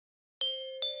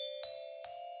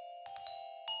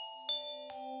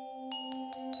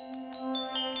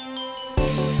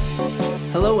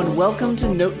Hello and welcome to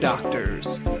Note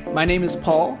Doctors. My name is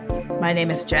Paul. My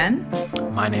name is Jen.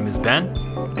 My name is Ben.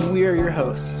 And we are your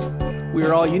hosts. We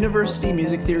are all university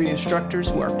music theory instructors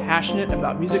who are passionate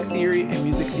about music theory and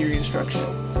music theory instruction.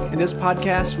 In this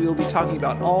podcast, we will be talking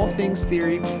about all things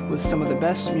theory with some of the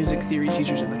best music theory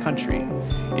teachers in the country.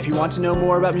 If you want to know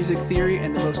more about music theory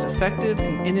and the most effective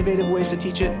and innovative ways to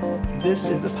teach it, this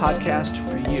is the podcast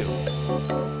for you.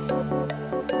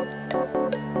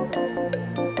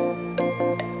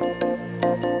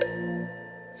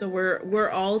 So we're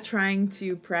all trying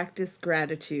to practice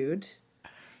gratitude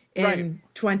in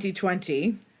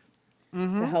 2020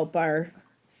 to help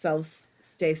ourselves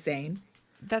stay sane.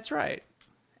 That's right.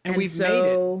 And We've made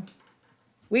it.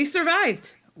 We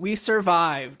survived. We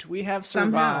survived. We have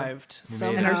survived.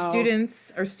 Somehow. And our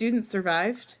students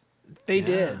survived. They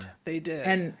did. They did.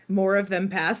 And more of them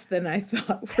passed than I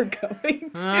thought were going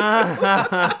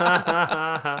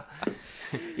to.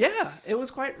 Yeah, it was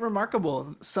quite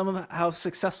remarkable. Some of how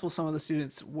successful some of the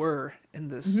students were in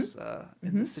this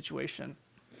this situation.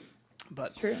 But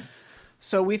It's true.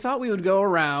 So we thought we would go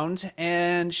around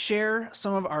and share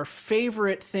some of our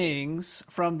favorite things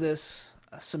from this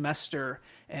semester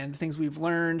and things we've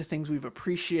learned, things we've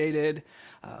appreciated,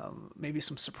 maybe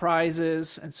some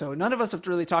surprises. And so none of us have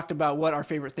really talked about what our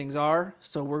favorite things are.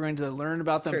 So we're going to learn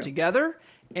about them together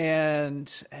and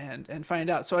find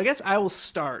out. So I guess I will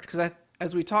start because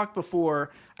as we talked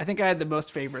before, I think I had the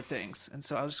most favorite things. And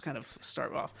so I'll just kind of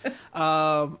start off.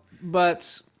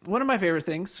 But one of my favorite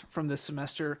things from this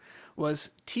semester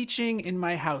was teaching in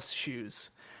my house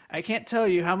shoes. I can't tell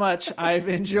you how much I've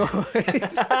enjoyed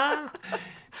because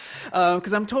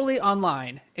I'm totally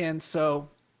online. And so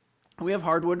we have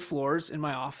hardwood floors in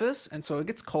my office. And so it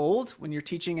gets cold when you're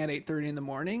teaching at 8:30 in the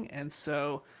morning. And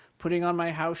so putting on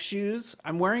my house shoes,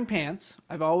 I'm wearing pants.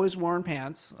 I've always worn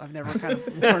pants. I've never kind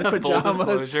of worn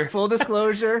pajamas. Full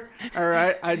disclosure. All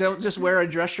right. I don't just wear a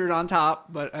dress shirt on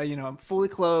top, but I'm fully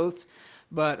clothed.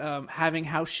 But having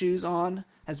house shoes on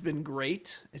has been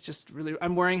great. It's just really,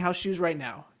 I'm wearing house shoes right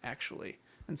now, actually.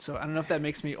 And so I don't know if that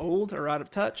makes me old or out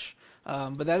of touch,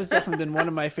 but that has definitely been one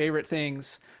of my favorite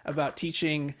things about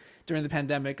teaching during the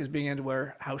pandemic is being able to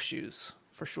wear house shoes,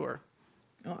 for sure.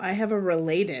 Well, I have a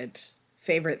related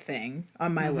favorite thing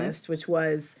on my list, which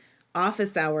was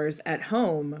office hours at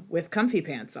home with comfy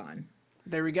pants on.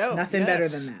 There we go. Nothing better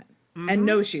than that. And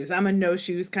no shoes. I'm a no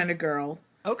shoes kind of girl.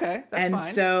 Okay, that's fine.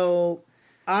 And so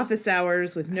office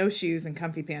hours with no shoes and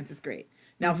comfy pants is great.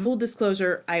 Now, full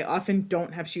disclosure, I often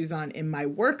don't have shoes on in my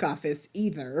work office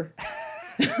either.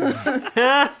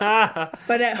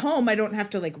 But at home, I don't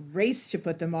have to race to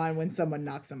put them on when someone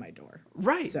knocks on my door.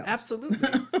 Right. So. Absolutely.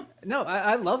 No,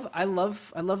 I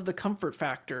love the comfort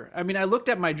factor. I mean, I looked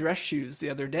at my dress shoes the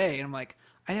other day and I'm like,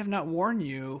 I have not worn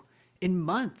you in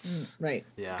months. Right.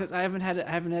 Yeah. Because I haven't had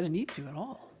a need to at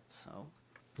all. So.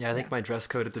 Yeah, I think my dress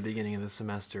code at the beginning of the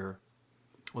semester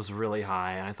was really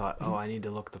high, and I thought, I need to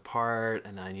look the part,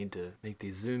 and I need to make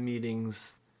these Zoom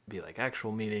meetings be like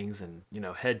actual meetings, and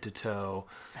head to toe,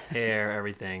 hair,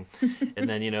 everything. And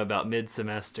then about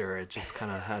mid-semester, it just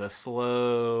kind of had a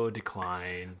slow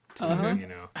decline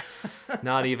to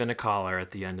not even a collar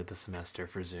at the end of the semester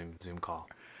for Zoom call.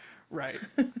 Right.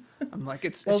 I'm like,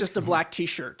 it's just a black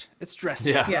T-shirt. It's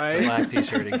dressy, right? The black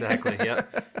T-shirt, exactly.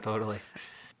 Yep, totally.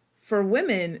 For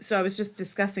women, so I was just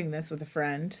discussing this with a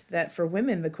friend, that for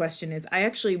women, the question is, I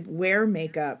actually wear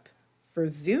makeup for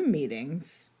Zoom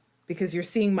meetings because you're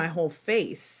seeing my whole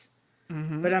face.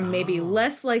 But I'm maybe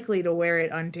less likely to wear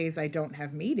it on days I don't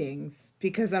have meetings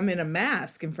because I'm in a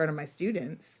mask in front of my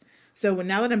students. So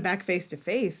now that I'm back face to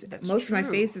face, most of my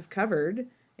face is covered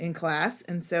in class.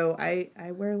 And so I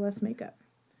wear less makeup.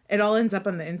 It all ends up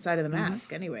on the inside of the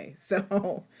mask anyway.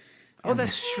 So... Oh,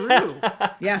 that's true.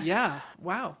 Yeah. Yeah.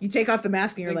 Wow. You take off the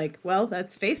mask and you're like, well,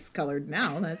 that's face colored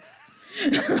now. That's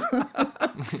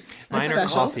mine are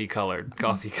coffee colored.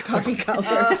 Coffee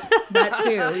color. That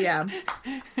too. Yeah.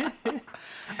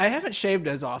 I haven't shaved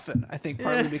as often. I think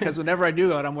partly because whenever I do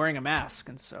go out, I'm wearing a mask,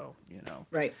 and so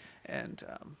Right. And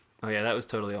oh yeah, that was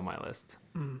totally on my list.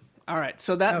 All right.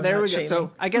 So there we go. Shaming.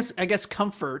 So I guess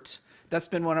comfort. That's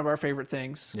been one of our favorite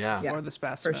things. Yeah. For this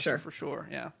past semester, for sure.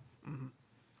 Yeah. Mm-hmm.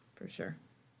 For sure.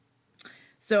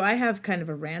 So I have kind of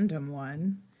a random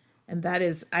one, and that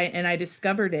is I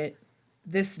discovered it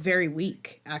this very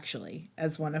week, actually,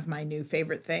 as one of my new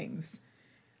favorite things.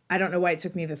 I don't know why it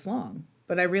took me this long,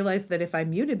 but I realized that if I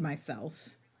muted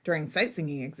myself during sight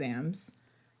singing exams,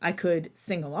 I could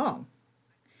sing along.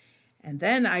 And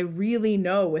then I really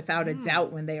know without a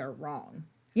doubt when they are wrong.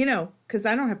 you know, because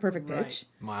I don't have perfect Right. pitch.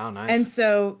 Wow, nice. And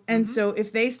so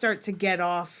if they start to get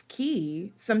off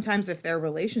key, sometimes if their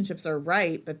relationships are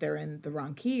right, but they're in the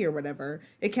wrong key or whatever,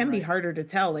 it can be Right. harder to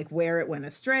tell like where it went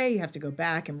astray. You have to go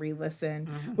back and re-listen,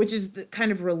 which is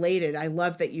kind of related. I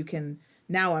love that you can,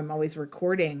 now I'm always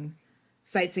recording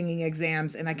sight singing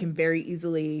exams and I can very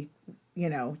easily, you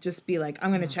know, just be like, I'm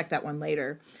going to check that one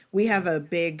later. We have a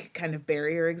big kind of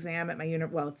barrier exam at my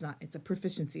unit. Well, it's not, it's a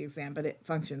proficiency exam, but it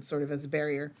functions sort of as a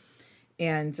barrier.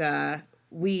 And there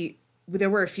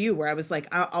were a few where I was like,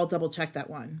 I'll double check that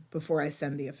one before I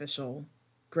send the official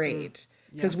grade.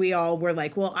 Because we all were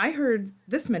like, well, I heard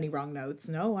this many wrong notes.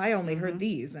 No, I only heard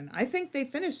these. And I think they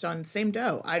finished on the same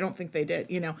dough. I don't think they did,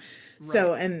 you know.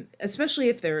 So, and especially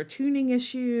if there are tuning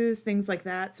issues, things like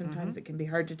that, sometimes it can be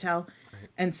hard to tell.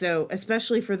 And so,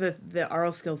 especially for the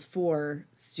Aural Skills 4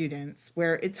 students,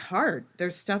 where it's hard,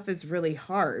 their stuff is really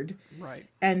hard. Right.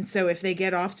 And so if they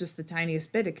get off just the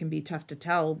tiniest bit, it can be tough to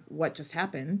tell what just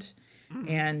happened.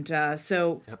 And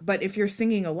but if you're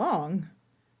singing along,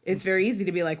 it's very easy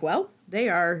to be like, well, they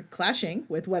are clashing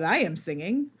with what I am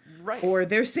singing. Right. Or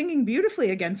they're singing beautifully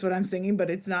against what I'm singing, but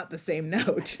it's not the same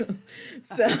note.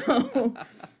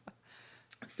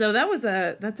 So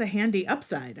that's a handy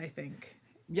upside, I think.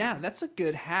 Yeah, that's a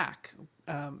good hack,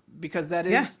 because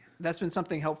that's been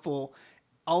something helpful.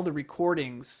 All the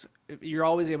recordings, you're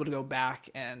always able to go back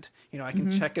and, you know, I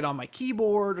can check it on my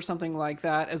keyboard or something like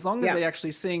that. As long as they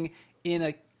actually sing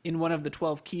in one of the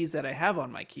 12 keys that I have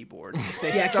on my keyboard. If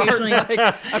they start occasionally. like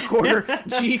a quarter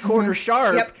G quarter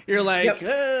sharp, Yep. you're like,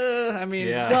 Yep. I mean,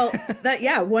 Yeah.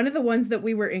 Well, one of the ones that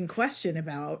we were in question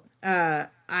about,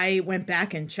 I went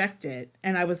back and checked it,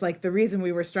 and I was like, the reason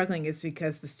we were struggling is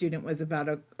because the student was about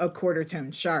a quarter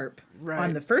tone sharp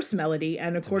on the first melody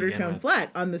and a quarter begin tone with. flat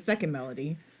on the second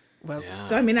melody. well, Yeah.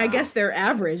 So I mean, I guess their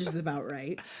average is about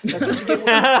right.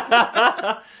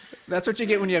 that's what you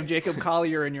get when you have Jacob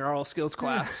Collier in your oral skills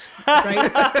class.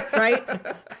 Right? Right?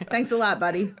 Thanks a lot,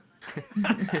 buddy.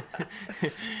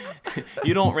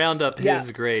 You don't round up his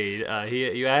Yeah. grade.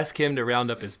 You ask him to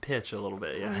round up his pitch a little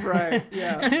bit. Yeah. Right.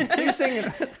 Yeah.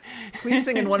 Please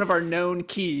sing in one of our known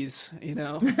keys, you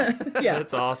know. Yeah.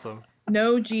 That's awesome.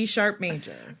 No G sharp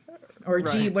major. Or G,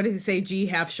 Right. what did he say? G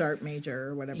half sharp major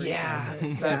or whatever. Yeah. It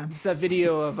is. It's that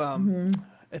video of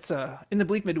it's in the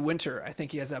Bleak Midwinter. I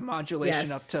think he has that modulation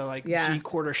Yes. up to like Yeah. G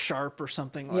quarter sharp or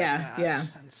something like Yeah, that. yeah.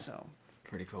 And so,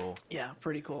 Pretty cool. yeah,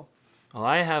 pretty cool. Well,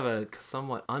 I have a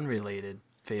somewhat unrelated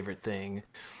favorite thing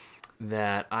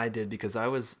that I did because I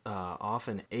was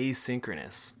often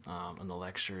asynchronous in the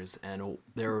lectures, and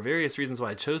there were various reasons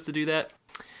why I chose to do that.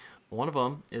 One of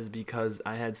them is because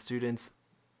I had students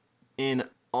in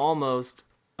almost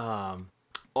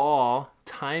all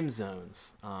time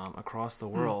zones across the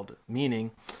world,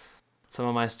 meaning some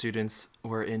of my students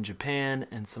were in Japan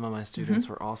and some of my students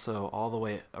were also all the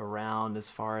way around as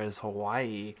far as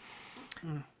Hawaii.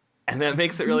 And that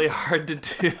makes it really hard to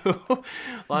do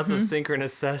lots of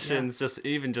synchronous sessions, just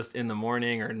in the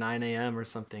morning or 9 a.m. or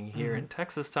something here in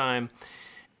Texas time.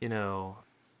 You know,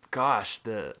 gosh,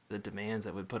 the demands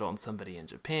that would put on somebody in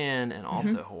Japan and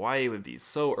also Hawaii would be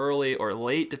so early or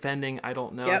late, depending. I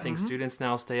don't know. Yep. I think students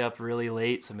now stay up really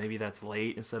late, so maybe that's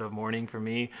late instead of morning for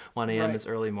me. 1 a.m. Right. is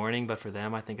early morning, but for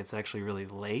them, I think it's actually really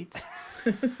late.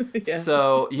 Yeah.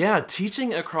 So, yeah,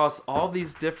 teaching across all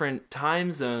these different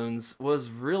time zones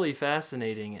was really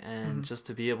fascinating. And just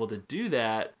to be able to do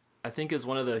that, I think is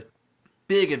one of the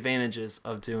big advantages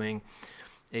of doing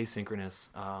asynchronous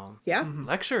Yeah.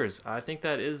 lectures. I think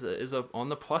that is on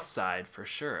the plus side for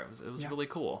sure. It was really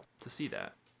cool to see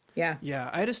that. Yeah. Yeah,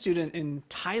 I had a student in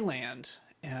Thailand,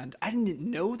 and I didn't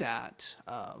know that.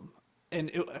 And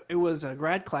it was a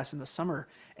grad class in the summer,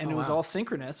 and it was wow. all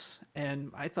synchronous.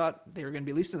 And I thought they were going to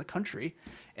be at least in the country,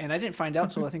 and I didn't find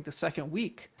out till I think the second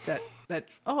week that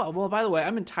oh well, by the way,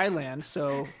 I'm in Thailand,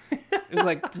 so it was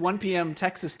like 1 p.m.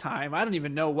 Texas time. I don't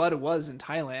even know what it was in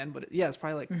Thailand, but yeah, it's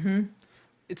probably like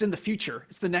it's in the future.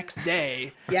 It's the next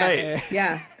day. Yes.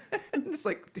 Yeah. It's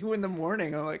like 2 a.m.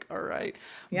 I'm like, all right.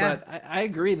 Yeah. But I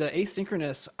agree. The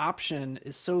asynchronous option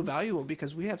is so valuable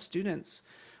because we have students,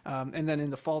 and then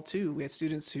in the fall too, we had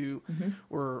students who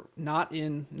were not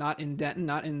in Denton,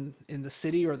 not in the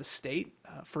city or the state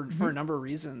for a number of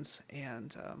reasons.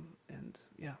 And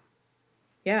yeah.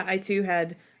 Yeah, I too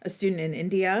had a student in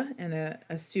India and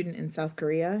a student in South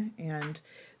Korea. And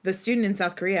the student in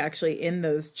South Korea actually in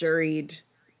those juried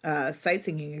sight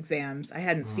singing exams, I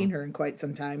hadn't seen her in quite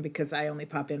some time because I only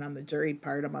pop in on the juried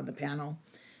part. I'm on the panel.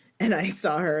 And I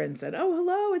saw her and said, "Oh,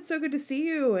 hello, it's so good to see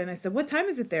you." And I said, "What time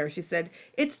is it there?" She said,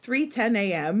 "It's 3:10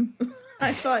 a.m."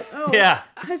 I thought, oh, Yeah.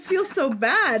 I feel so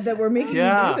bad that we're making you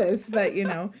Yeah. do this. But, you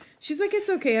know, She's like, it's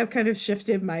okay. I've kind of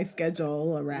shifted my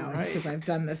schedule around Right. because I've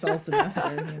done this all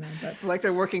semester. That's It's like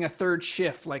they're working a third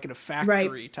shift, like in a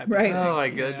factory type of right. thing. Oh my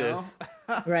you know? goodness.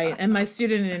 right. And my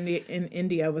student in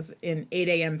India was in 8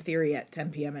 a.m. theory at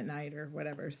 10 p.m. at night or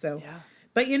whatever. So, Yeah.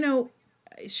 but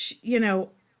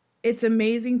it's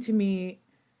amazing to me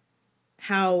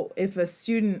how if a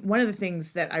student, one of the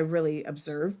things that I really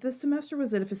observed this semester was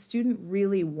that if a student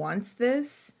really wants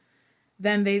this,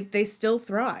 then they still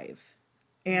thrive.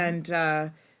 And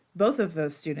both of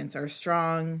those students are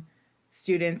strong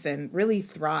students and really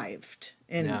thrived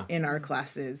in our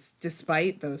classes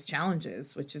despite those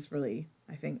challenges, which is really,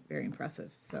 I think, very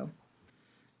impressive. So,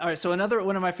 All right. So another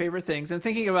one of my favorite things, and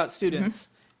thinking about students,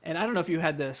 and I don't know if you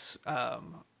had this,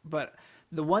 but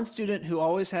the one student who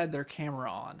always had their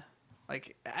camera on.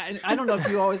 Like, I don't know if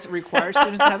you always require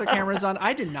students to have their cameras on.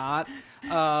 I did not,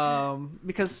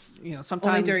 because sometimes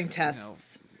only during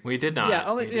tests. We did not. Yeah,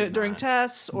 only We did during not.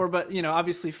 tests, but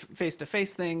obviously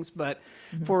face-to-face things. But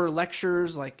for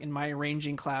lectures, like in my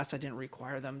arranging class, I didn't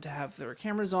require them to have their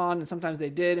cameras on, and sometimes they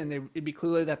did, and it'd be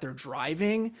clearly that they're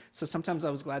driving. So sometimes I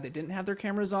was glad they didn't have their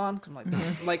cameras on. 'Cause I'm like,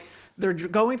 like they're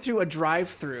going through a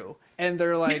drive-through, and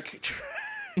they're like,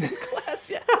 class,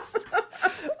 yes,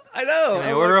 I know. Can I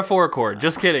I'm order like, a four-chord?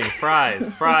 Just kidding.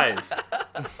 Fries.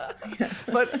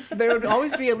 But there would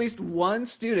always be at least one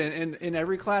student in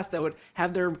every class that would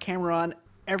have their camera on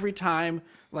every time,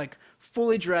 like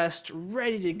fully dressed,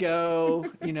 ready to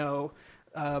go,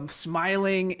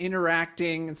 smiling,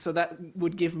 interacting. And so that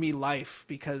would give me life,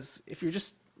 because if you're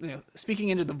just speaking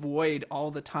into the void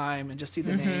all the time and just see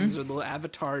the names or the little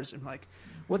avatars, and like,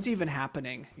 what's even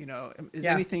happening? Is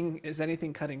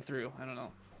anything cutting through? I don't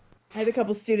know. I had a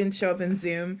couple students show up in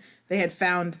Zoom. They had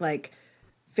found like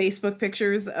Facebook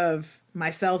pictures of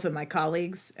myself and my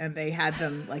colleagues, and they had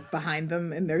them like behind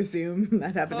them in their Zoom.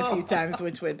 That happened a few times,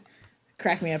 which would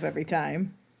crack me up every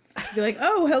time. Be like,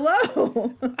 oh,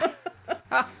 hello.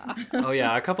 Oh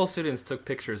yeah, a couple students took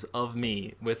pictures of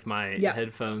me with my Yeah.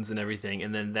 headphones and everything,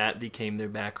 and then that became their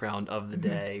background of the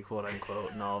day, quote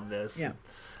unquote, and all of this. Yeah.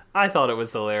 I thought it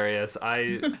was hilarious.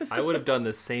 I would have done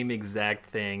the same exact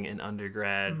thing in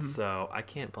undergrad, so I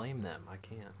can't blame them. I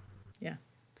can't. Yeah.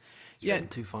 Yeah.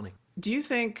 It's too funny. Do you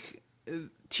think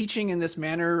teaching in this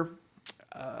manner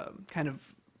kind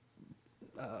of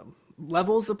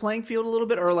levels the playing field a little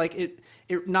bit, or like it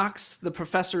knocks the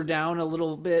professor down a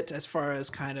little bit as far as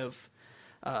kind of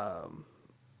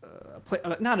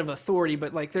not of authority,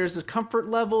 but like there's a comfort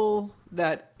level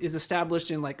that is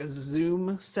established in like a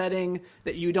Zoom setting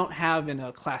that you don't have in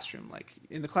a classroom. Like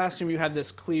in the classroom, you have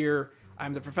this clear,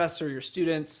 I'm the professor, your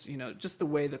students, just the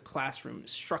way the classroom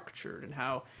is structured and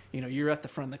how, you're at the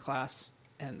front of the class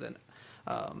and then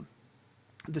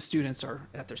the students are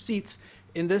at their seats.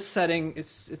 In this setting,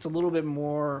 it's a little bit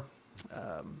more,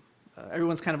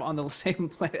 everyone's kind of on the same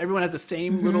plane. Everyone has the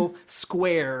same little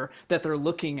square that they're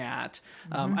looking at.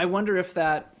 I wonder if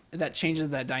that changes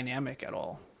that dynamic at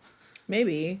all.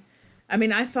 Maybe. I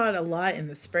mean, I thought a lot in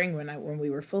the spring when we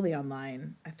were fully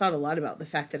online. I thought a lot about the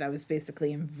fact that I was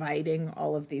basically inviting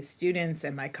all of these students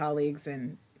and my colleagues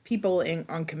and people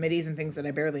on committees and things that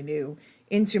I barely knew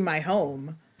into my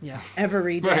home Yeah.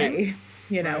 every day,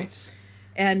 Right.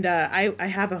 And I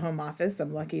have a home office.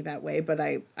 I'm lucky that way, but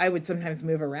I would sometimes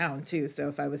move around too. So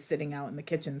if I was sitting out in the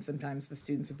kitchen, sometimes the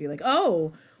students would be like,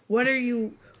 "Oh, what are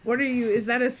you? Is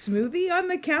that a smoothie on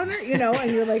the counter?"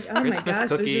 And you're like, "Oh Christmas my gosh!"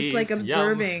 They're just like cookies, yum.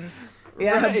 observing,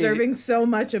 Right. observing so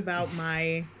much about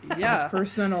my Yeah.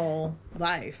 personal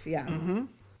life. Yeah,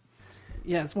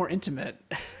 Yeah, it's more intimate.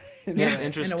 Yeah, it's in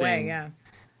interesting. a way. Yeah,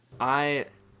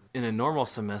 In a normal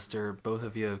semester, both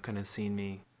of you have kind of seen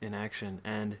me in action,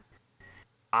 and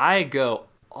I go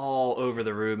all over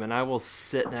the room, and I will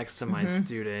sit next to my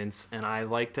students, and I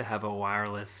like to have a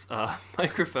wireless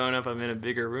microphone if I'm in a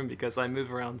bigger room because I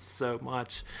move around so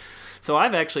much. So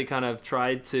I've actually kind of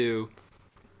tried to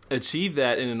achieve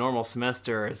that in a normal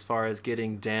semester as far as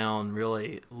getting down,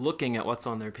 really looking at what's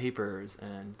on their papers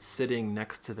and sitting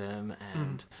next to them,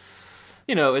 and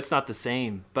it's not the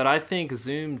same, but I think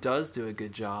Zoom does do a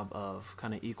good job of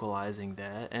kind of equalizing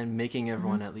that and making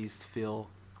everyone at least feel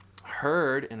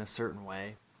heard in a certain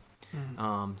way.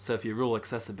 So if you rule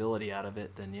accessibility out of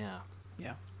it, then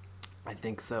Yeah. I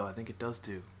think so. I think it does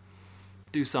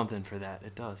do something for that.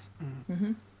 It does.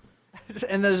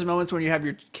 And there's moments when you have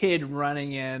your kid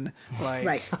running in, like,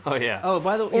 right. Oh yeah. oh,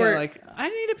 by the way, Or- like, I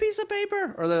need a piece of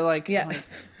paper. Or they're like, Yeah. like-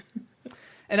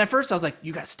 and at first I was like,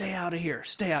 you guys stay out of here,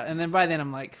 stay out. And then by then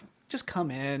I'm like, just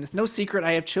come in. It's no secret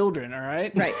I have children, all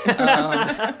right? Right.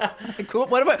 Like, who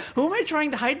am I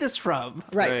trying to hide this from?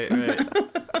 Right. Right.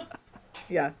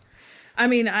 Yeah. I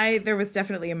mean, there was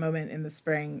definitely a moment in the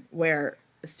spring where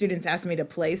students asked me to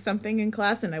play something in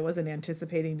class, and I wasn't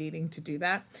anticipating needing to do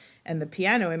that. And the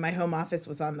piano in my home office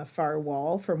was on the far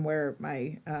wall from where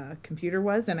my computer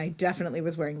was, and I definitely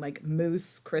was wearing like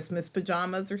moose Christmas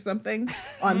pajamas or something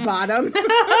on bottom.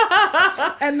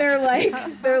 And they're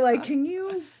like, can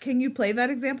you play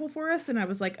that example for us? And I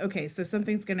was like, okay, so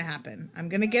something's gonna happen. I'm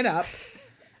gonna get up.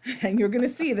 And you're going to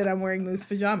see that I'm wearing moose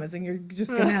pajamas, and you're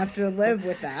just going to have to live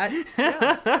with that.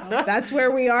 Yeah. That's where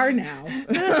we are now.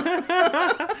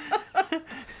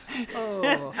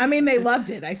 Oh. I mean, they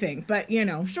loved it, I think. But,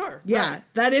 Sure. Yeah, right.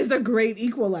 that is a great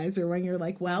equalizer when you're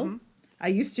like, well, I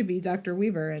used to be Dr.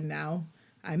 Weaver, and now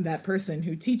I'm that person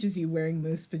who teaches you wearing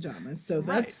moose pajamas. So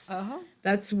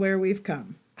that's where we've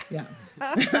come. Yeah.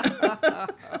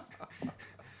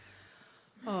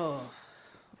 Oh,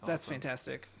 that's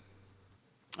fantastic.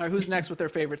 All right, who's next with their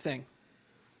favorite thing?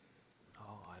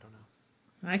 Oh, I don't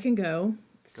know. I can go.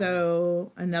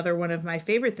 So another one of my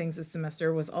favorite things this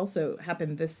semester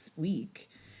happened this week.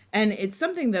 And it's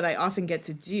something that I often get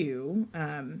to do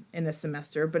in a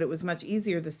semester, but it was much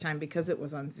easier this time because it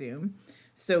was on Zoom.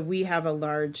 So we have a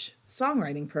large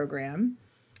songwriting program,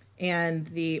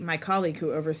 and my colleague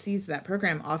who oversees that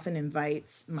program often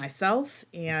invites myself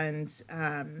and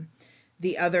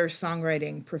the other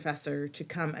songwriting professor to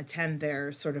come attend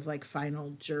their sort of like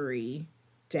final jury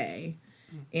day.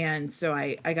 And so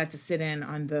I got to sit in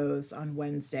on those on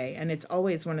Wednesday, and it's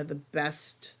always one of the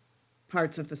best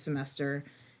parts of the semester,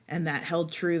 and that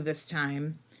held true this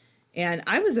time. And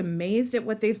I was amazed at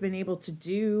what they've been able to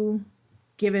do,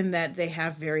 given that they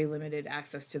have very limited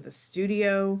access to the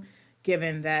studio,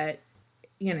 given that,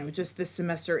 just this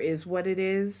semester is what it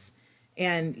is.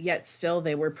 And yet still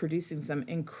they were producing some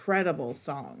incredible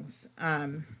songs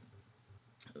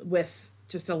with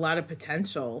just a lot of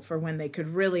potential for when they could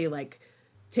really like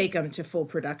take them to full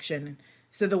production.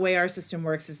 So the way our system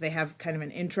works is they have kind of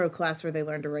an intro class where they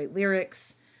learn to write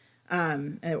lyrics,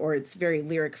 or it's very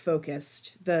lyric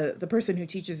focused. The person who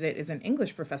teaches it is an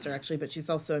English professor actually, but she's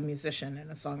also a musician and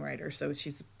a songwriter. So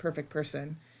she's a perfect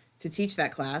person to teach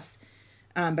that class.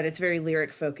 But it's very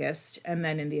lyric focused. And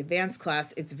then in the advanced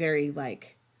class, it's very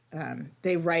like,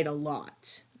 they write a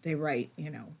lot. They write,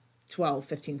 12,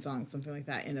 15 songs, something like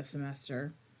that in a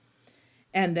semester.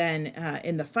 And then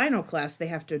in the final class, they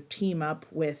have to team up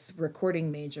with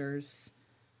recording majors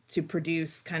to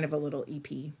produce kind of a little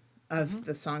EP of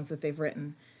the songs that they've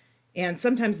written. And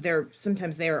sometimes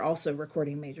they are also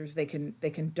recording majors. They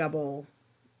can double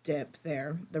dip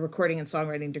there. The recording and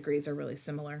songwriting degrees are really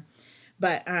similar.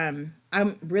 But I'm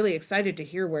really excited to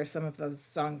hear where some of those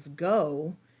songs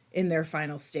go in their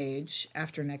final stage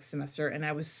after next semester. And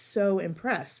I was so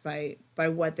impressed by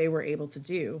what they were able to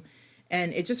do.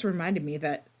 And it just reminded me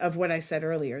of what I said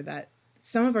earlier, that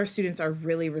some of our students are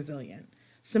really resilient.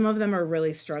 Some of them are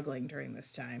really struggling during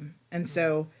this time. And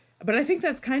so, but I think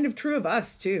that's kind of true of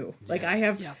us too. Like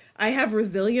Yes. I have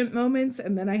resilient moments,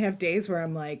 and then I have days where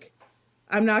I'm like,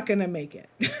 I'm not going to make it.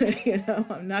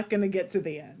 I'm not going to get to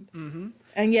the end. Mm-hmm.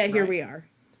 And yet here we are.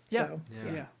 Yeah. So,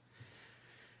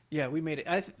 Yeah, we made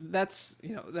it. That's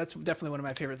definitely one of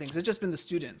my favorite things. It's just been the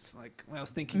students. Like when I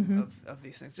was thinking of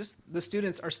these things, just the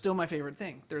students are still my favorite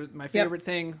thing. They're my favorite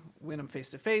thing when I'm face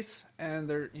to face, and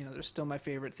they're still my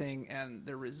favorite thing. And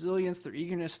their resilience, their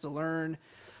eagerness to learn,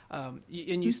 and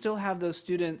you still have those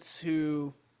students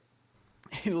who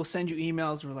will send you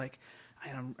emails where like,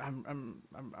 I'm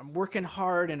working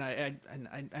hard, and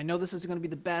I know this is going to be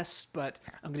the best, but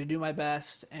I'm going to do my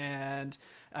best, and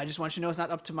I just want you to know it's not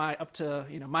up to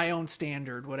my own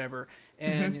standard, whatever.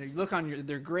 And you look on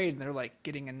their grade, and they're like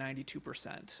getting a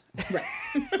 92%. right.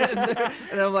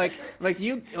 and I'm like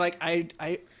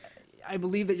I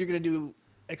believe that you're going to do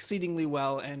exceedingly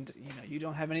well, and you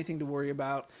don't have anything to worry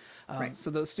about. Right. So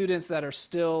those students that are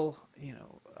still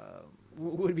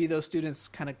would be those students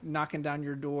kind of knocking down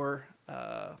your door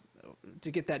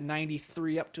to get that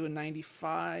 93 up to a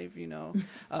 95,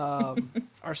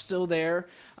 are still there.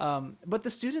 But the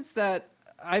students that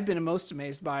I've been most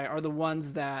amazed by are the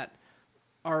ones that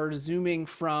are Zooming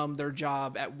from their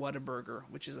job at Whataburger,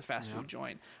 which is a fast food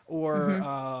joint, or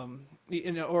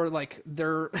or like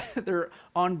they're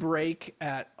on break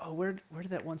at where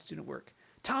did that one student work?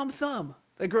 Tom Thumb,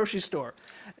 the grocery store.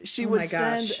 She would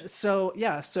send. So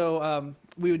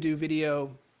we would do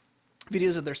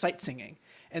videos of their sight singing.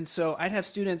 And so I'd have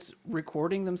students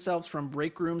recording themselves from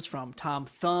break rooms from Tom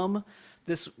Thumb.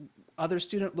 This other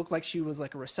student looked like she was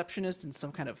like a receptionist in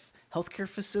some kind of healthcare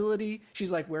facility.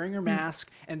 She's like wearing her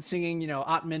mask and singing,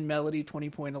 Ottman Melody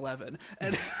 20.11.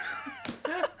 And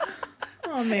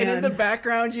And in the man.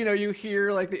 background, you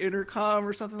hear like the intercom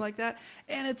or something like that.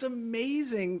 And it's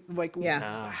amazing, like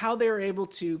Yeah. how they're able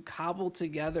to cobble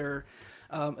together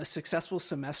a successful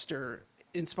semester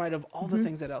in spite of all the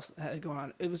things that else had going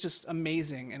on. It was just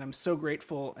amazing. And I'm so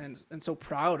grateful and so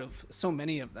proud of so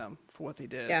many of them for what they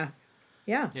did. Yeah.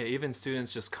 Yeah. Yeah, even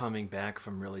students just coming back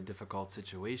from really difficult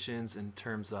situations in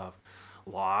terms of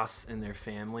loss in their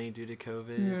family due to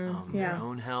COVID, their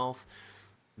own health,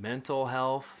 mental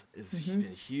health has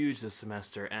been huge this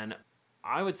semester. And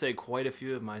I would say quite a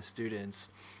few of my students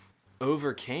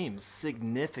overcame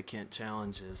significant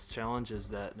challenges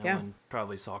that no one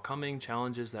probably saw coming,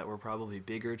 challenges that were probably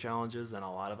bigger challenges than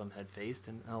a lot of them had faced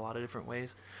in a lot of different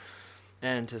ways.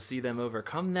 And to see them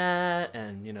overcome that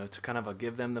and, to kind of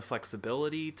give them the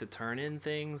flexibility to turn in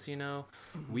things,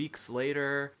 weeks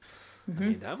later. I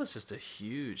mean, that was just a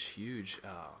huge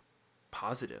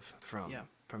positive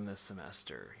from this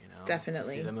semester,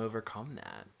 Definitely. to see them overcome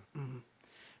that.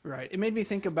 Right. It made me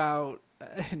think about,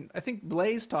 and I think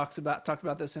Blaze talked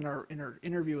about this in our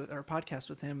interview with our podcast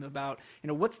with him about,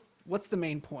 what's the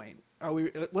main point?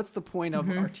 What's the point of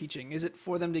our teaching? Is it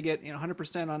for them to get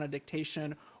 100% on a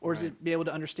dictation, or is it be able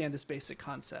to understand this basic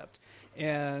concept?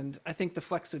 And I think the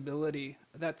flexibility,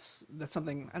 that's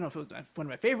something, I don't know if it was one of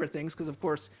my favorite things, because of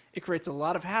course it creates a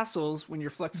lot of hassles when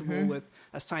you're flexible with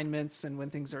assignments and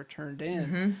when things are turned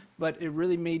in, but it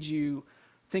really made you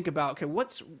think about, okay,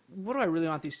 what do I really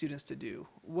want these students to do?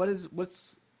 What is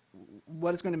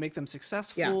going to make them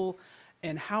successful,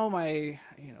 and how am I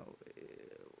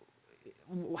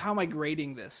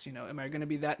grading this? Am I going to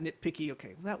be that nitpicky?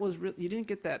 Okay, that was you didn't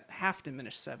get that half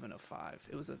diminished 7 of 5.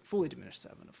 It was a fully diminished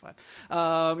 7 of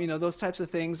 5. Those types of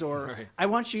things. Or I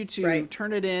want you to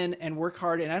turn it in and work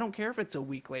hard, and I don't care if it's a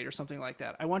week late or something like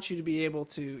that. I want you to be able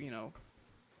to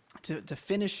to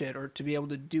finish it, or to be able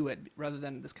to do it, rather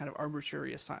than this kind of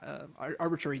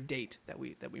arbitrary date that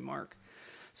we mark.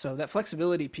 So that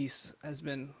flexibility piece has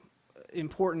been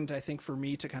important, I think, for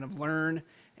me to kind of learn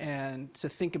and to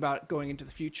think about going into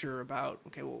the future about,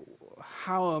 okay, well,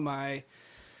 how am I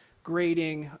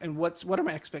grading, and what are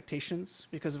my expectations?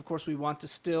 Because of course we want to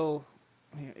still,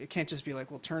 it can't just be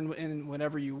like, well, turn in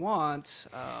whenever you want,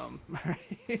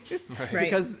 right?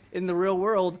 Because in the real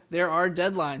world, there are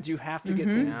deadlines. You have to get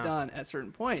things done at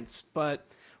certain points. But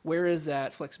where is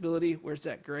that flexibility? Where's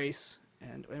that grace?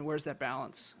 And where's that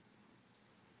balance?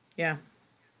 Yeah.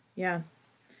 Yeah.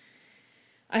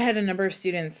 I had a number of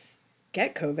students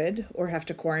get COVID or have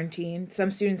to quarantine.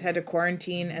 Some students had to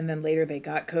quarantine and then later they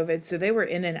got COVID. So they were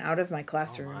in and out of my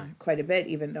classroom quite a bit,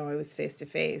 even though I was face to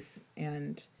face.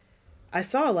 And I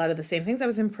saw a lot of the same things. I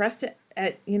was impressed at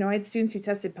I had students who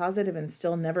tested positive and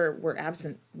still never were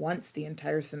absent once the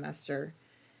entire semester.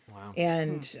 Wow.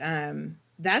 And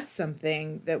that's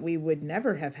something that we would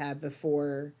never have had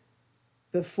before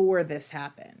this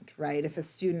happened, right? If a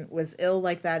student was ill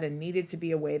like that and needed to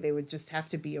be away, they would just have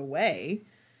to be away.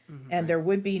 And there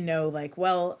would be no like,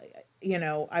 well,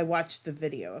 I watched the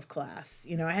video of class.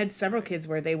 I had several kids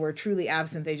where they were truly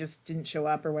absent. They just didn't show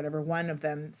up or whatever. One of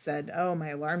them said, oh, my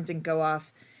alarm didn't go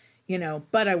off,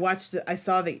 but I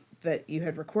saw that you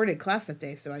had recorded class that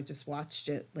day. So I just watched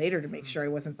it later to make sure I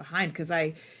wasn't behind, because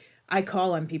I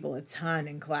call on people a ton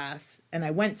in class, and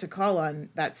I went to call on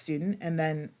that student and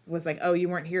then was like, oh, you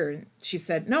weren't here. And she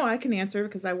said, no, I can answer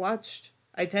because I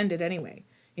attended anyway.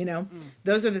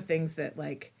 Those are the things that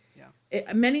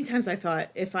many times I thought,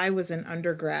 if I was an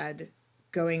undergrad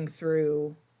going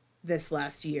through this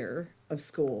last year of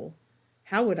school,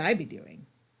 how would I be doing?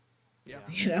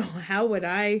 Yeah. How would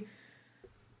I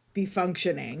be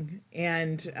functioning?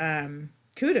 And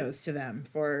kudos to them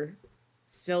for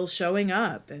still showing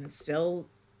up and still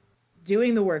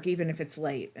doing the work, even if it's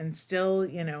late, and still,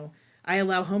 I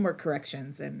allow homework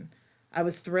corrections, and I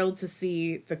was thrilled to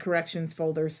see the corrections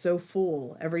folder so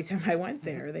full every time I went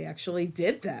there. They actually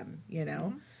did them,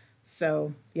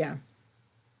 So, yeah.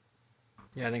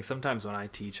 Yeah, I think sometimes when I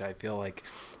teach, I feel like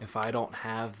if I don't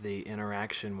have the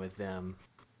interaction with them,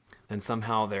 then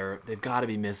somehow they've got to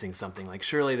be missing something. Like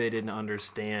surely they didn't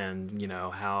understand,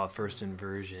 how a first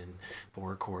inversion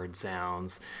 4 chord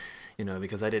sounds,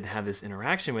 because I didn't have this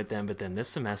interaction with them. But then this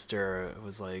semester it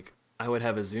was like I would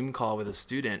have a Zoom call with a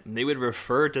student and they would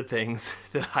refer to things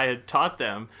that I had taught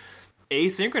them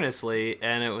asynchronously,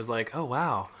 and it was like, oh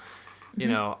wow.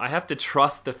 I have to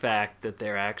trust the fact that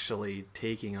they're actually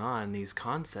taking on these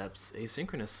concepts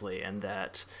asynchronously, and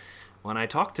that when I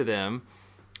talk to them,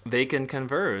 they can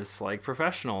converse like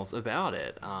professionals about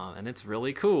it. And it's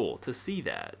really cool to see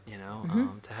that,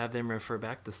 to have them refer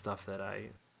back to stuff that I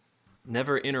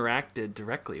never interacted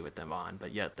directly with them on,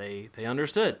 but yet they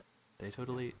understood. They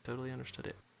totally understood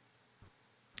it.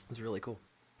 It was really cool.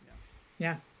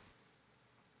 Yeah.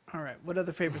 All right. What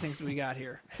other favorite things do we got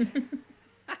here?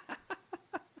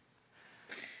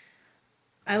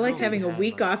 I liked we having a had,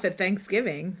 week like- off at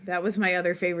Thanksgiving. That was my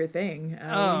other favorite thing.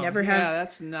 Oh, we never yeah, have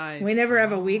that's nice. we never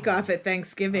have a week off at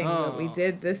Thanksgiving, but we Oh,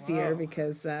 did this year wow.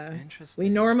 because Interesting. we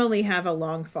normally have a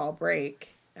long fall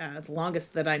break, the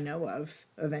longest that I know of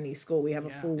any school. We have a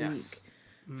Yeah. full Yes.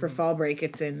 week for fall break.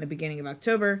 It's in the beginning of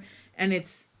October, and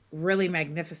it's really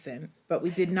magnificent. But we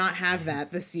did not have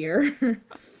that this year.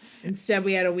 Instead,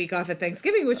 we had a week off at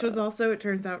Thanksgiving, which was also, it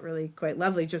turns out, really quite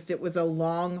lovely. Just it was a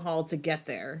long haul to get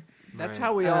there. That's Right.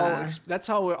 how we all. That's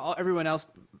how everyone else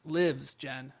lives,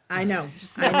 Jen. I know.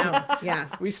 I know.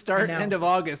 Yeah. We start I know. end of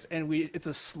August, and it's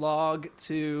a slog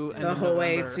to end The of whole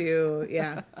way November. to,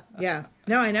 yeah. Yeah.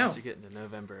 No, I know. Once you get into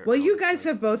November. Well, it you all guys starts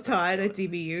have to both start taught to at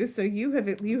DBU, so you have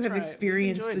right. We've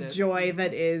experienced enjoyed the it. joy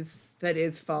that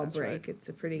is fall That's break. right. It's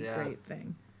a pretty Yeah. great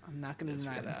thing. I'm not going to It's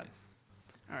deny very that. nice.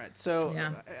 All right. So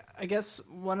Yeah. I guess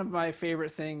one of my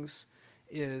favorite things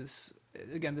is,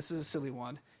 again, this is a silly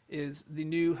one, is the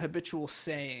new habitual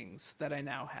sayings that I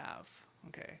now have.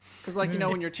 Okay. Because, like,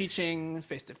 when you're teaching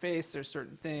face to face, there's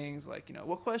certain things like,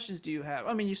 what questions do you have?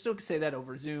 I mean, you still can say that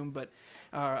over Zoom, but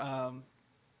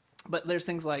there's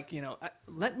things like,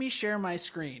 let me share my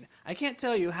screen. I can't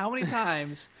tell you how many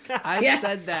times I've Yes.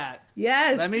 said that.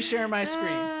 Yes. Let me share my screen.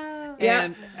 Yeah.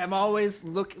 And I'm always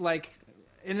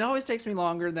and it always takes me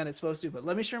longer than it's supposed to, but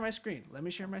let me share my screen. Let me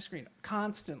share my screen.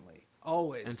 Constantly.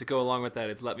 Always. And to go along with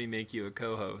that, it's let me make you a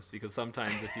co-host, because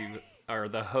sometimes if you are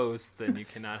the host, then you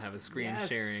cannot have a screen Yes.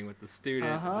 sharing with the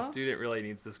student. Uh-huh. The student really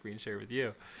needs the screen share with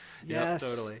you. Yes. Yep,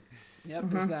 totally. Yep,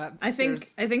 there's that. I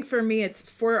think for me it's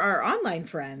for our online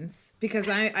friends because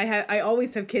I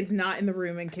always have kids not in the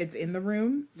room and kids in the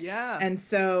room. Yeah. And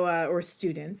so, or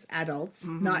students, adults,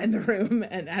 not in the room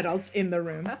and adults in the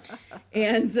room.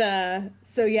 And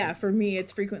so, yeah, for me,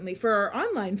 it's frequently for our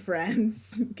online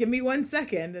friends. Give me 1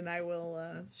 second and I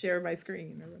will share my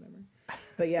screen or whatever.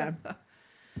 But yeah,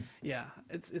 yeah,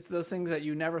 it's those things that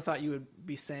you never thought you would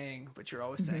be saying, but you're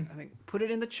always saying. I think put it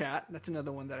in the chat. That's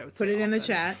another one that I would say. Put it in the often.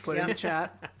 chat, Put it in yeah. the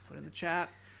chat. Put it in the chat.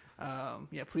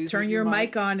 Yeah, please turn mute your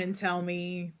mic on and tell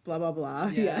me blah, blah, blah.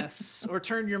 Yes, or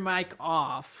turn your mic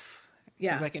off.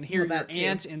 Yeah. 'Cause I can hear Well, your that too.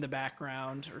 aunt in the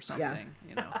background or something.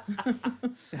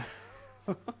 So,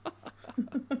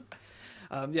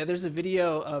 yeah, there's a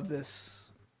video of this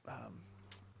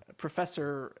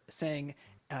professor saying,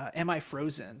 "Am I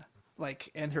frozen?"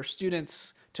 And her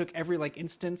students took every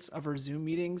instance of her Zoom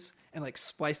meetings and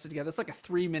spliced it together. It's like a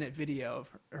 3-minute video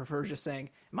of her just saying,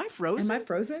 "Am I frozen? Am I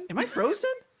frozen? Am I frozen?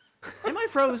 Am I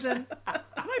frozen? Am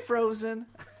I frozen?"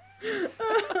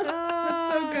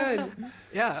 That's so good.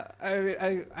 Yeah,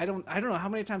 I don't know how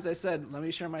many times I said, "Let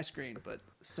me share my screen," but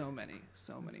so many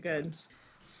good. times.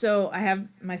 So I have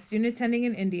my student attending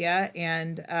in India,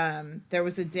 and there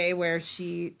was a day where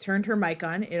she turned her mic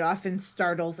on. It often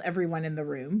startles everyone in the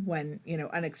room when,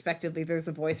 unexpectedly there's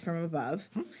a voice from above.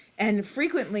 And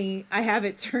frequently I have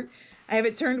it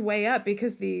turned way up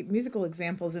because the musical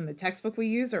examples in the textbook we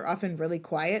use are often really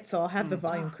quiet. So I'll have the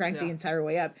volume cranked the yeah. entire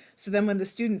way up. So then when the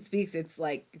student speaks, it's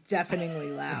deafeningly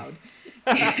loud.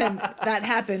 And that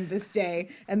happened this day.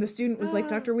 And the student was like,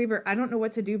 "Dr. Weaver, I don't know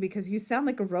what to do because you sound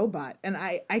like a robot. And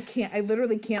I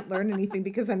literally can't learn anything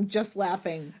because I'm just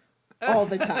laughing all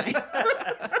the time."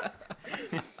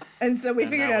 And so we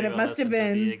figured out it must have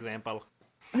been. The example.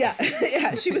 Yeah,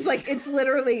 yeah. She was like, it's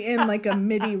literally in a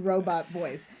MIDI robot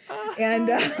voice.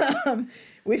 And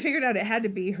we figured out it had to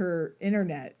be her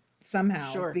internet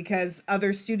somehow. Sure. Because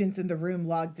other students in the room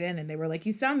logged in and they were like,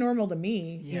 "You sound normal to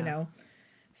me," Yeah.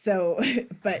 So,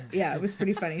 but yeah, it was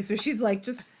pretty funny. So she's like,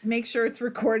 "Just make sure it's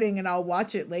recording and I'll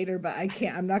watch it later, but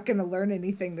I'm not going to learn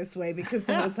anything this way because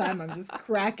the whole time I'm just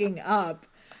cracking up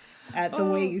at the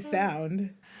way you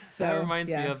sound." So That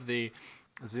reminds me yeah. of the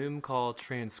Zoom call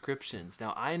transcriptions.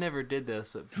 Now, I never did this,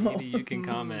 but maybe you can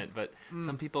comment. But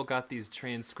some people got these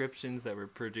transcriptions that were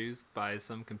produced by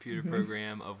some computer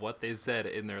program of what they said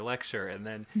in their lecture. And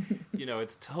then,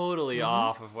 it's totally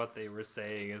off of what they were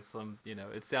saying. It's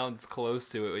it sounds close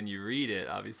to it when you read it,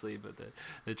 obviously. But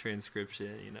the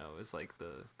transcription, is like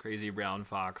the crazy brown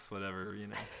fox, whatever,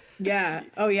 Yeah.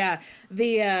 Oh, yeah.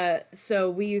 The so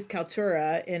we use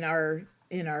Kaltura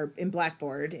in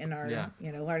Blackboard in our Yeah.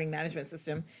 learning management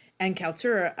system, and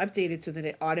Kaltura updated so that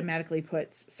it automatically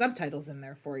puts subtitles in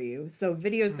there for you. So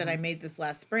videos that I made this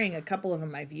last spring, a couple of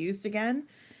them I've used again,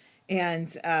 and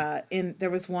there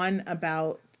was one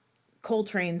about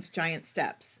Coltrane's Giant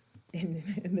Steps in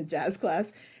the jazz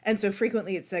class, and so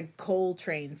frequently it said coal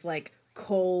trains, like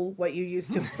coal, what you use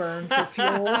to burn for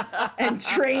fuel, and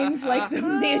trains like the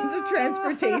means of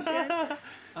transportation.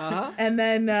 And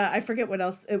then I forget what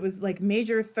else. It was like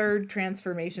major third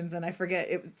transformations, and I forget,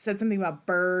 it said something about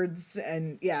birds,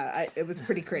 and it was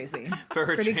pretty crazy.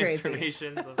 Bird Pretty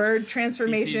transformations. crazy. Bird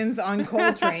transformations on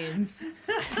coal trains.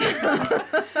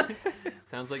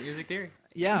 Sounds like music theory.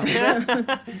 Yeah.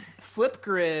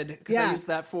 Flipgrid, because I use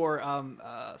that for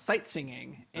sight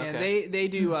singing, and they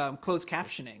do closed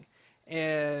captioning,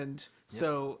 and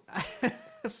so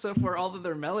so for all of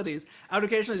their melodies, I would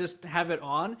occasionally just have it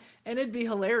on, and it'd be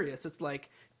hilarious. It's like,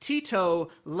 Tito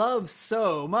loves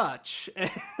so much.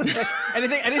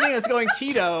 anything that's going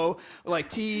Tito, like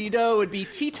Tito would be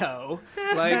Tito.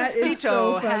 Like That is Tito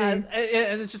so has, funny.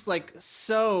 and it's just like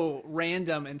so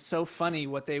random and so funny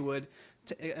what they would,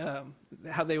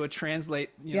 how they would translate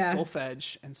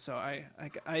solfege. And so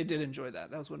I did enjoy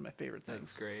that. That was one of my favorite things.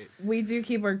 That's great. We do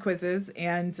keyword quizzes,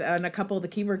 and on a couple of the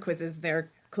keyword quizzes, their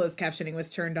closed captioning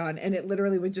was turned on, and it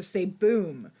literally would just say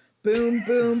boom, boom,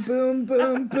 boom, boom,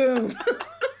 boom, boom.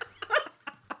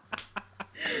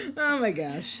 Oh my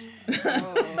gosh.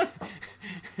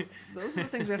 Those are the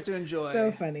things we have to enjoy.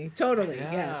 So funny. Totally.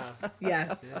 Yeah.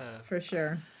 Yes, Yeah. for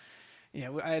sure. Yeah,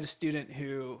 I had a student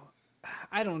who,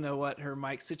 I don't know what her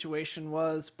mic situation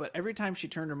was, but every time she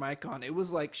turned her mic on, it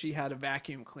was like she had a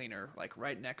vacuum cleaner like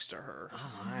right next to her.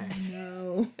 Oh my.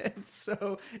 No. And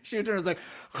so she would turn, it was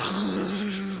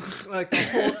like the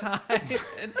whole time.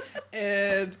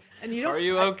 And you don't. Are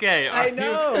you okay? I Are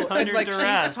know. you And under like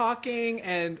duress? she's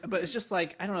talking, but it's just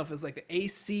like, I don't know if it's like the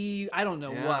AC, I don't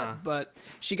know Yeah. what, but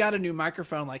she got a new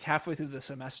microphone like halfway through the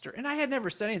semester, and I had never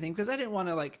said anything because I didn't want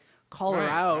to like call her Right,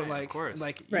 out, right, of like course.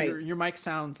 Right. your mic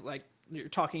sounds like you're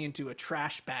talking into a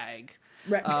trash bag.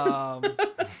 Right.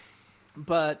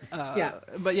 But Yeah.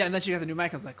 and then she got the new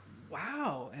mic. I was like,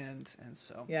 wow, and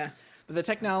so Yeah. But the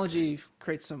technology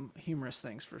creates some humorous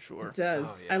things for sure. It does.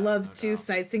 Oh, yeah, I love no two doubt.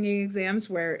 sight singing exams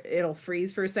where it'll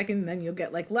freeze for a second, and then you'll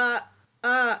get like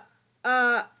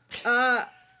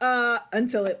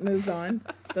until it moves on.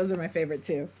 Those are my favorite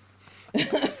too.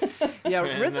 Yeah, And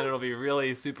then rhythm. it'll be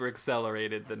really super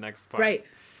accelerated the next part. Right.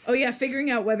 Oh yeah,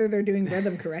 figuring out whether they're doing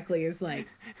rhythm correctly is like.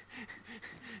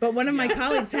 But one of my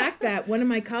colleagues hacked that. One of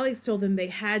my colleagues told them they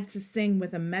had to sing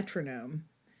with a metronome,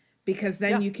 because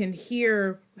then Yeah. you can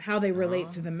hear how they relate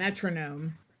to the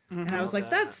metronome. And I was like,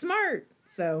 that's smart.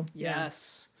 So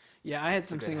Yes. Yeah, I had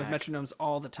some good singing with hack. metronomes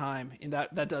all the time, and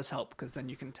that does help because then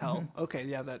you can tell, okay,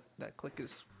 yeah, that click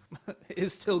is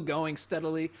is still going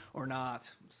steadily or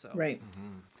not. So right.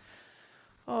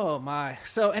 Oh my.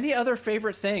 So any other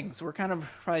favorite things? We're kind of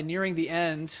probably nearing the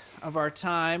end of our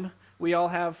time. We all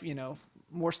have,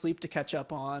 more sleep to catch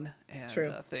up on and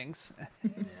True. Things.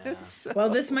 Yeah. So- Well,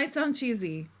 this might sound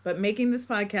cheesy, but making this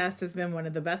podcast has been one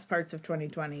of the best parts of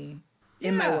 2020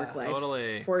 in my Yeah, work life.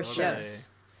 Totally. For totally. sure. Yes.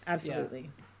 Absolutely.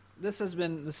 this has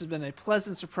been a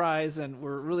pleasant surprise, and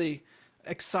we're really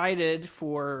excited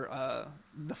for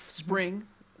the spring.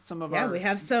 Some of Yeah, our we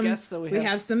have some guests that we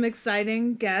have some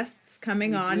exciting guests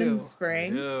coming We on in do. the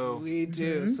spring. We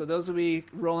do. Mm-hmm. So those will be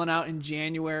rolling out in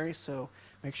January. So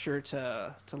make sure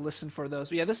to listen for those.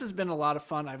 But yeah, this has been a lot of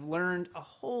fun. I've learned a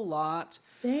whole lot,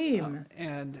 Same.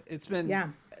 and it's been Yeah.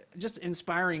 just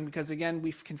inspiring because again,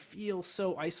 we can feel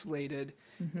so isolated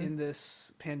Mm-hmm. in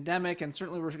this pandemic, and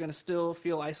certainly we're going to still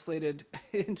feel isolated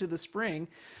into the spring,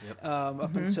 Yep. Mm-hmm.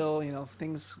 up until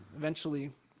things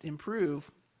eventually improve.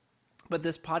 But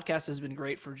this podcast has been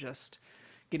great for just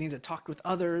getting to talk with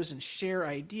others and share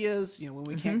ideas. When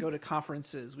we can't go to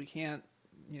conferences, we can't,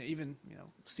 even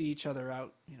see each other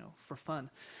out, for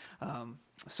fun.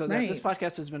 So that this Right.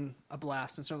 podcast has been a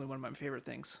blast, and certainly one of my favorite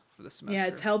things for this semester. Yeah,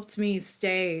 it's helped me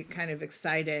stay kind of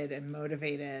excited and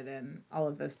motivated and all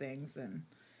of those things. And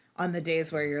on the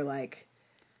days where you're like,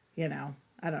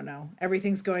 I don't know,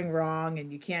 everything's going wrong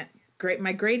and you can't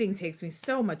my grading takes me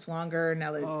so much longer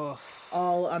now that it's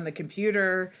all on the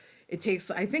computer. It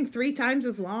takes, I think, 3 times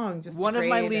as long. Just to One of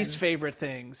my grade least and- favorite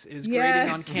things is grading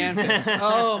on Yes. Canvas.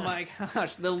 Oh my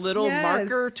gosh, the little Yes.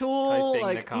 marker tool, Typing the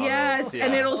like comments. Yes,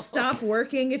 and Yeah. it'll stop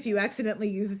working if you accidentally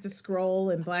use it to scroll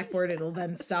in Blackboard. It'll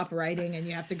then stop writing, and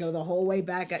you have to go the whole way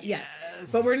back. Yes,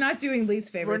 but we're not doing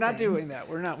least favorite. we're not things. doing that.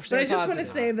 We're not. We're But I staying just want to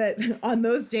positive. say that on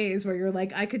those days where you're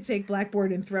like, I could take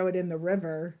Blackboard and throw it in the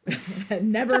river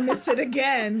and never miss it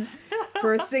again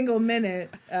for a single minute,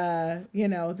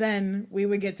 then we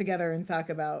would get together and talk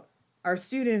about our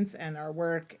students and our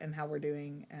work and how we're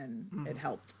doing, and it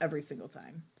helped every single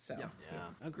time. So, Yeah.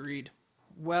 Yeah. Agreed.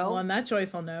 well, on that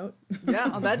joyful note, Yeah,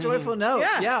 on that joyful note,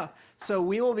 Yeah. yeah. So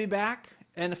we will be back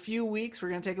in a few weeks. We're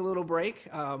going to take a little break,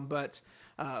 but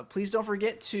please don't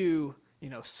forget to,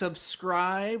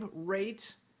 subscribe,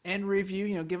 rate, and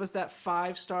review. Give us that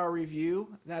 5-star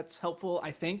review. That's helpful,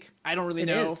 I think. I don't really It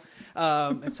know. is.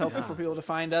 It's helpful for people to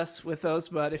find us with those,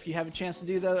 but if you have a chance to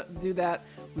do that,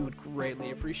 we would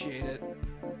greatly appreciate it.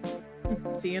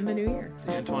 See you in the new year.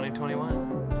 See you in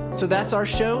 2021. So that's our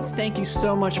show. Thank you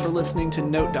so much for listening to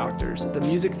Note Doctors, the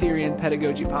music theory and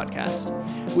pedagogy podcast.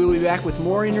 We will be back with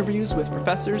more interviews with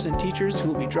professors and teachers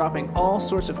who will be dropping all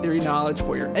sorts of theory knowledge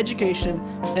for your education,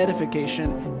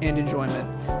 edification, and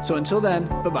enjoyment. So until then,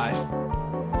 bye-bye.